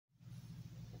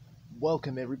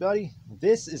Welcome everybody.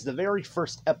 This is the very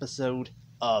first episode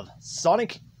of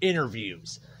Sonic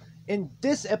Interviews. And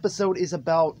this episode is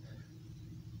about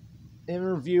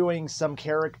interviewing some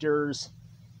characters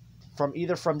from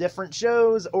either from different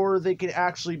shows or they could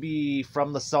actually be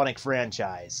from the Sonic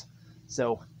franchise.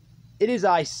 So, it is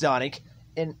I, Sonic,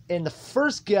 and the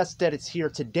first guest that is here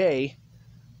today,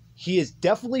 he is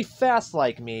definitely fast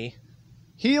like me.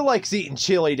 He likes eating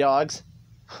chili dogs.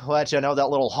 Let you know that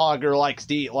little hogger likes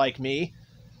to eat like me.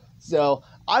 So,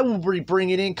 I will be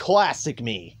bringing in Classic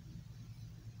Me.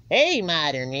 Hey,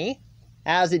 Modern Me.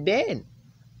 How's it been?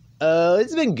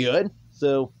 It's been good.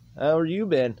 So, how have you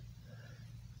been?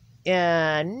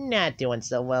 Not doing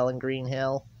so well in Green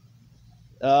Hill.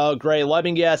 Oh, great. Let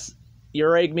me guess.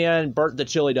 Your Eggman burnt the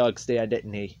chili dog stand,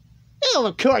 didn't he? Oh,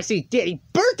 of course he did. He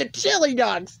burnt the chili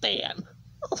dog stand.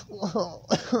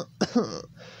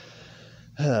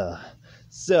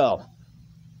 So,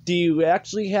 do you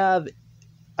actually have...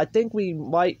 I think we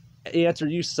might answer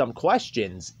you some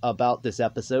questions about this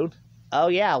episode. Oh,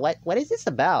 yeah. What is this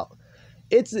about?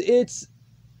 It's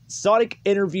Sonic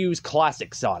Interviews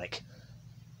Classic Sonic.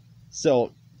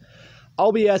 So,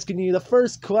 I'll be asking you the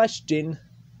first question,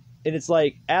 and it's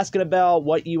like asking about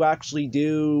what you actually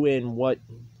do and what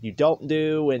you don't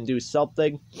do and do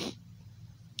something.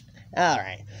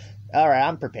 Alright,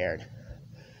 I'm prepared.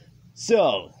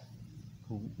 So,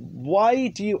 why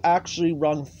do you actually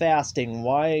run fasting?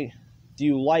 Why do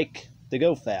you like to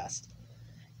go fast?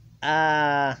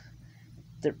 The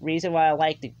reason why I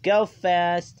like to go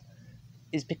fast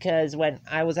is because when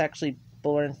I was actually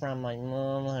born from my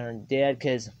mom or dad,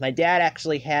 because my dad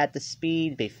actually had the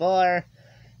speed before,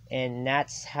 and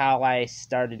that's how I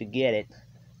started to get it.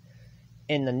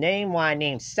 And the name why I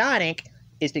named Sonic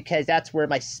is because that's where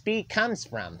my speed comes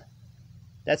from.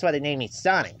 That's why they named me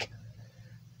Sonic.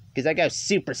 Because I go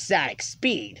supersonic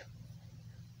speed.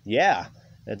 Yeah,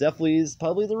 that definitely is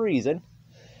probably the reason.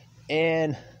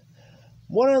 And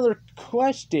one other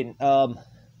question,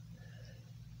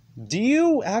 do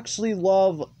you actually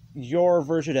love your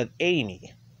version of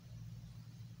Amy?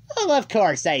 Oh, of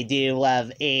course I do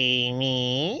love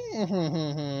Amy.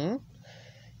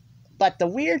 But the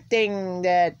weird thing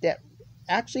that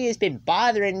actually has been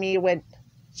bothering me when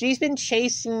she's been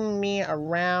chasing me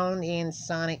around in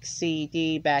Sonic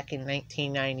CD back in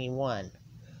 1991.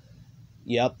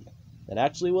 Yep, that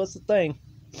actually was the thing.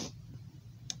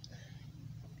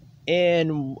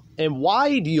 And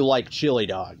why do you like chili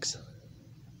dogs?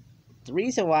 The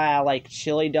reason why I like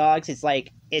chili dogs is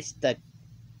like it's the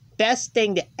best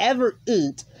thing to ever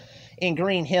eat in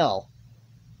Green Hill.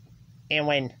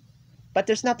 But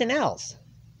there's nothing else.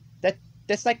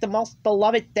 That's like the most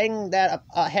beloved thing that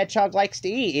a hedgehog likes to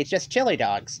eat. It's just chili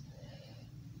dogs.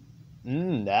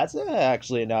 That's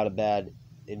actually not a bad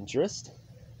interest.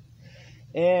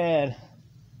 And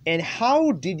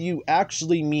how did you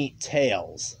actually meet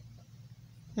Tails?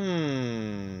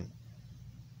 How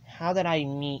did I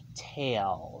meet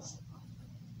Tails?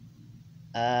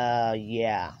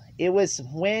 Yeah. It was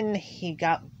when he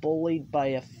got bullied by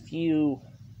a few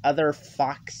other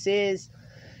foxes.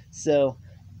 So,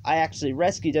 I actually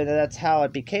rescued him, and that's how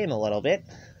it became a little bit.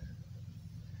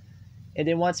 And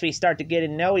then once we start to get to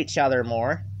know each other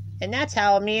more, and that's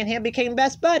how me and him became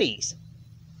best buddies.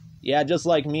 Yeah, just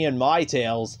like me and my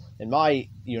Tails in my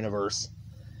universe.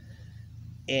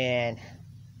 And,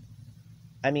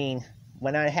 I mean,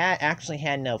 when I actually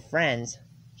had no friends,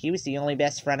 he was the only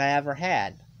best friend I ever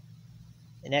had.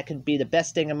 And that could be the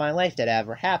best thing in my life that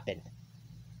ever happened.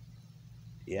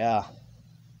 Yeah.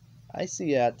 I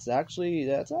see that's actually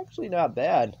not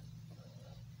bad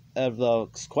of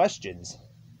those questions.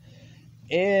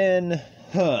 And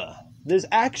there's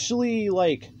actually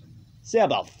like say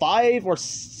about 5 or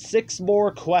 6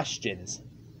 more questions.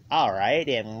 Alright,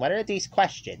 and what are these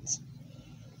questions?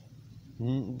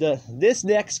 This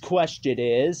next question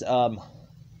is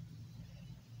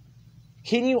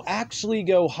can you actually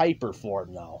go hyper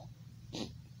form though?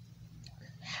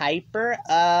 Hyper?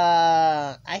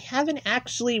 I haven't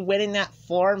actually went in that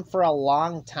form for a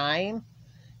long time.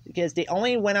 Because the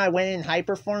only when I went in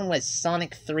hyper form was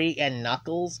Sonic 3 and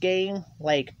Knuckles game.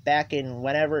 Like, back in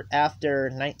whenever, after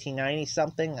 1990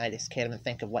 something. I just can't even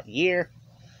think of what year.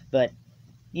 But,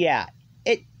 yeah.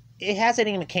 It hasn't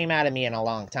even came out of me in a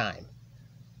long time.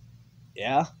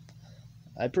 Yeah?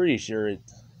 I'm pretty sure it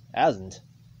hasn't.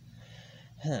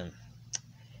 And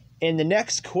the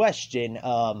next question,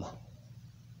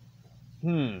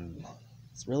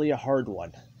 it's really a hard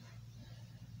one.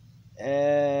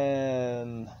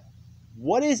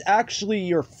 What is actually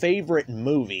your favorite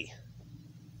movie?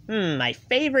 My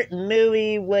favorite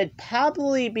movie would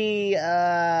probably be,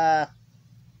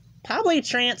 probably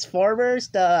Transformers,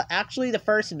 actually the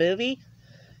first movie.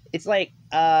 It's like,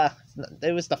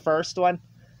 it was the first one.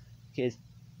 Because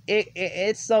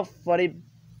it's so funny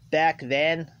back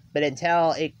then, but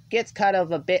until it gets kind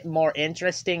of a bit more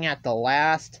interesting at the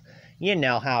last, you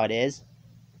know how it is.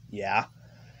 Yeah.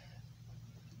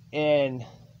 And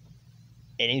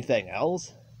anything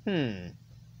else? No,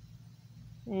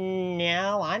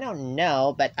 I don't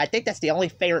know, but I think that's the only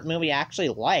favorite movie I actually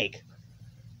like.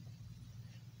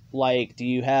 Like, do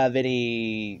you have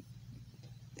any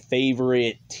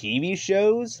favorite TV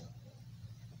shows?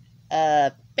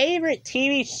 Favorite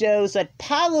TV shows would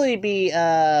probably be,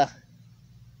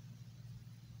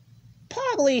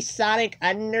 probably Sonic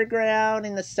Underground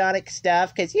and the Sonic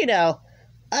stuff, because, you know,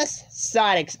 us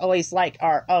Sonics always like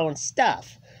our own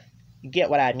stuff. You get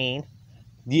what I mean?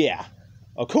 Yeah.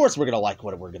 Of course we're gonna like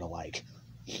what we're gonna like.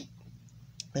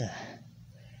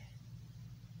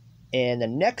 And the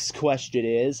next question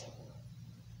is,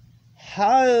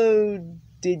 how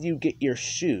did you get your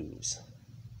shoes?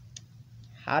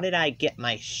 How did I get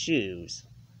my shoes?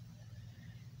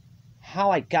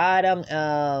 How I got them,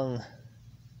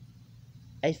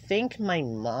 I think my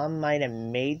mom might have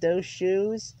made those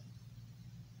shoes.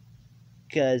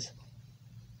 Because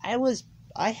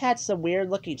I had some weird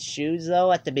looking shoes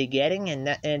though at the beginning,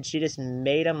 and she just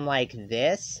made them like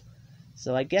this.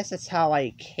 So I guess that's how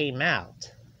I came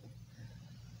out.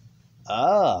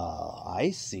 Oh, I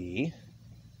see.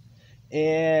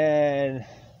 And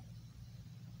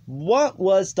what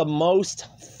was the most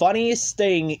funniest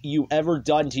thing you ever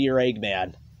done to your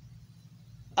Eggman?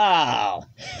 Oh,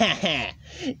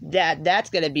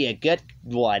 that's gonna be a good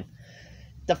one.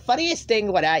 The funniest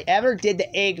thing what I ever did to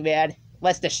Eggman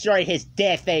was destroy his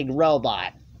death-egg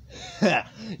robot.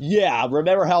 Yeah,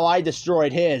 remember how I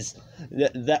destroyed his?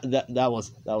 That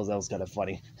was kind of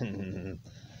funny.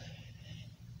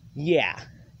 Yeah.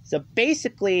 So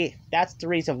basically, that's the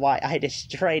reason why I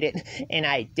destroyed it, and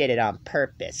I did it on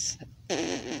purpose.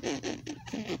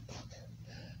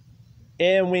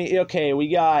 And we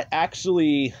got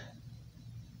actually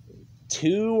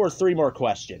 2 or 3 more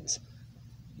questions.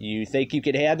 You think you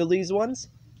can handle these ones,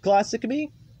 Classic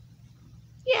Me?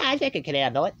 Yeah, I think I can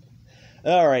handle it.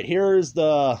 All right, here's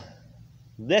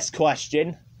this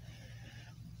question.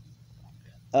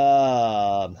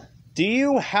 Do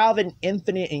you have an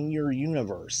infinite in your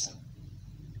universe?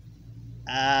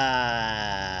 No,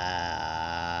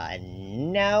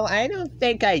 I don't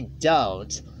think I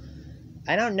don't.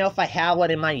 I don't know if I have one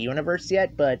in my universe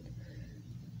yet, but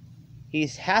he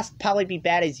has to probably be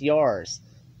bad as yours.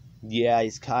 Yeah,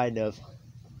 he's kind of.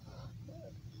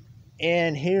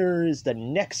 And here's the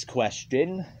next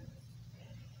question.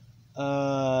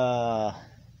 How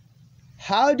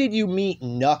did you meet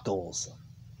Knuckles?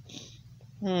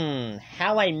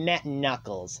 How I met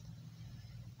Knuckles.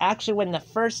 Actually, when the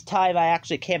first time I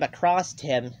actually came across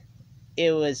him,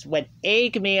 it was when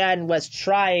Eggman was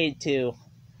trying to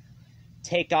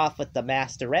take off with the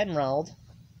Master Emerald,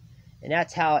 and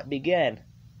that's how it began.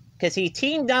 Because he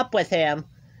teamed up with him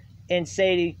and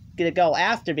said he's gonna go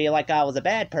after me like I was a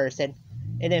bad person,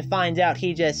 and then finds out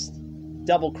he just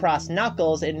double-crossed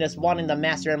Knuckles and just wanted the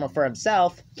Master Emerald for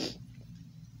himself.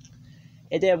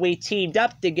 And then we teamed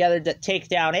up together to take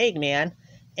down Eggman,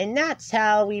 and that's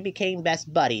how we became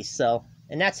best buddies,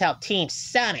 and that's how Team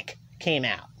Sonic came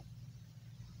out.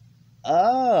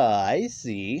 Oh, I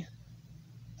see.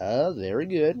 Oh, very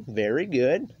good, very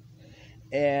good.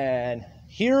 And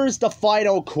here's the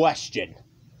final question.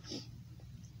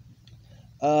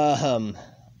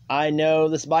 I know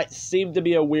this might seem to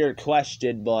be a weird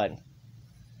question, but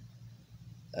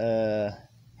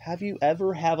have you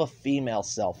ever have a female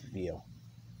self-view?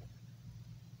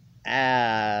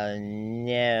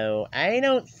 No, I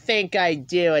don't think I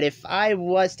do, and if I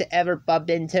was to ever bump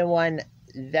into one,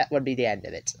 that would be the end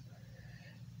of it.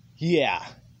 Yeah,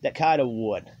 that kind of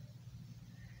would.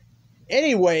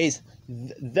 Anyways,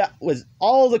 that was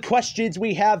all the questions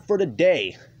we have for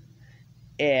today.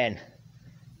 And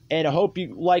I hope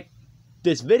you like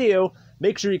this video.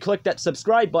 Make sure you click that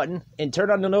subscribe button and turn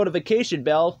on the notification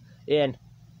bell. And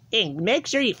make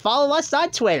sure you follow us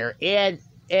on Twitter and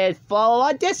follow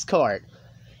on Discord.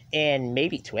 And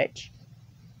maybe Twitch.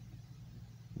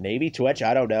 Maybe Twitch,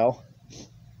 I don't know.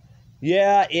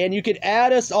 Yeah, and you can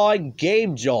add us on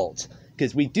Game Jolt,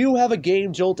 because we do have a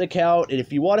Game Jolt account, and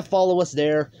if you want to follow us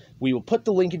there, we will put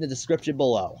the link in the description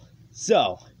below.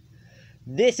 So,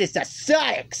 this is the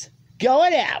Sonics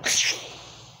going out.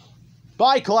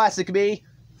 Bye, Classic Me.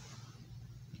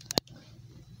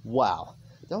 Wow,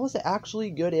 that was actually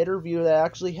a good interview that I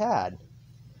actually had.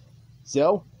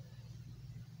 So,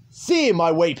 see you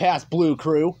my way past Blue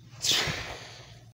Crew.